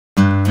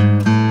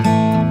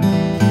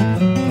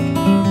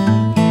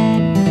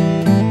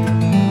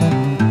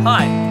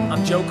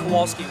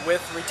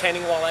with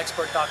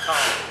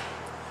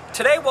RetainingWallExpert.com.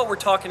 Today what we're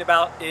talking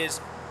about is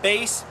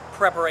base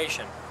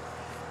preparation.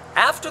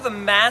 After the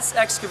mass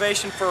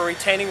excavation for a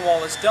retaining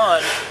wall is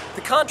done,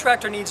 the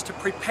contractor needs to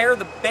prepare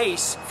the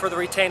base for the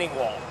retaining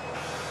wall.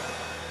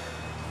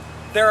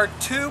 There are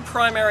two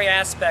primary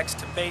aspects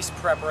to base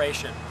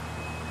preparation.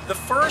 The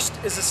first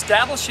is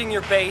establishing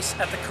your base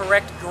at the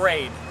correct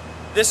grade.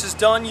 This is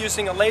done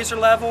using a laser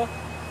level,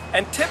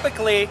 and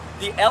typically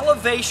the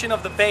elevation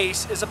of the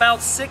base is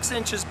about 6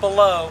 inches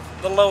below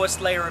the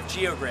lowest layer of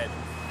geogrid.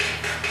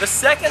 The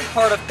second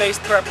part of base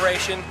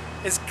preparation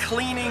is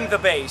cleaning the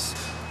base.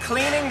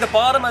 Cleaning the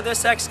bottom of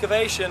this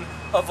excavation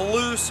of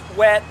loose,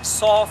 wet,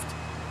 soft,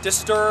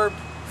 disturbed,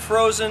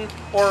 frozen,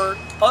 or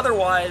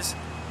otherwise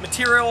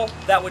material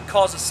that would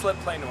cause a slip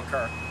plane to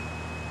occur.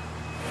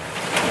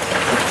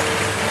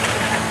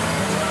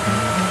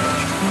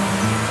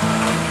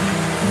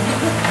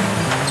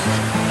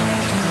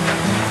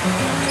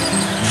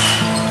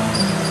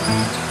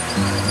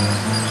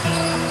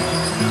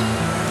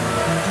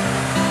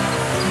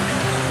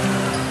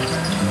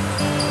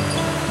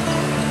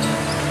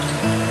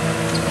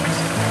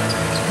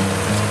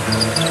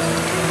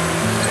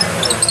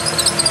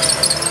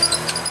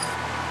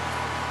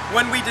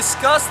 When we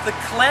discuss the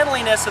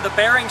cleanliness of the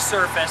bearing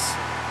surface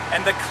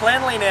and the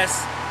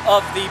cleanliness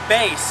of the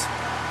base,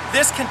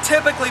 this can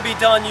typically be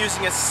done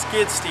using a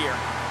skid steer.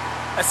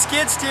 A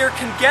skid steer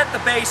can get the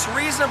base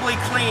reasonably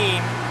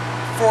clean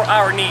for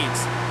our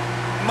needs.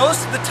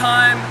 Most of the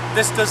time,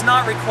 this does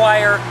not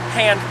require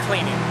hand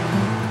cleaning.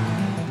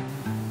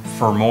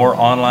 For more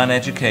online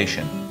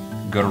education,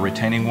 go to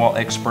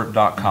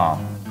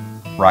RetainingWallExpert.com.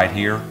 Right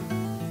here,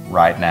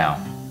 right now.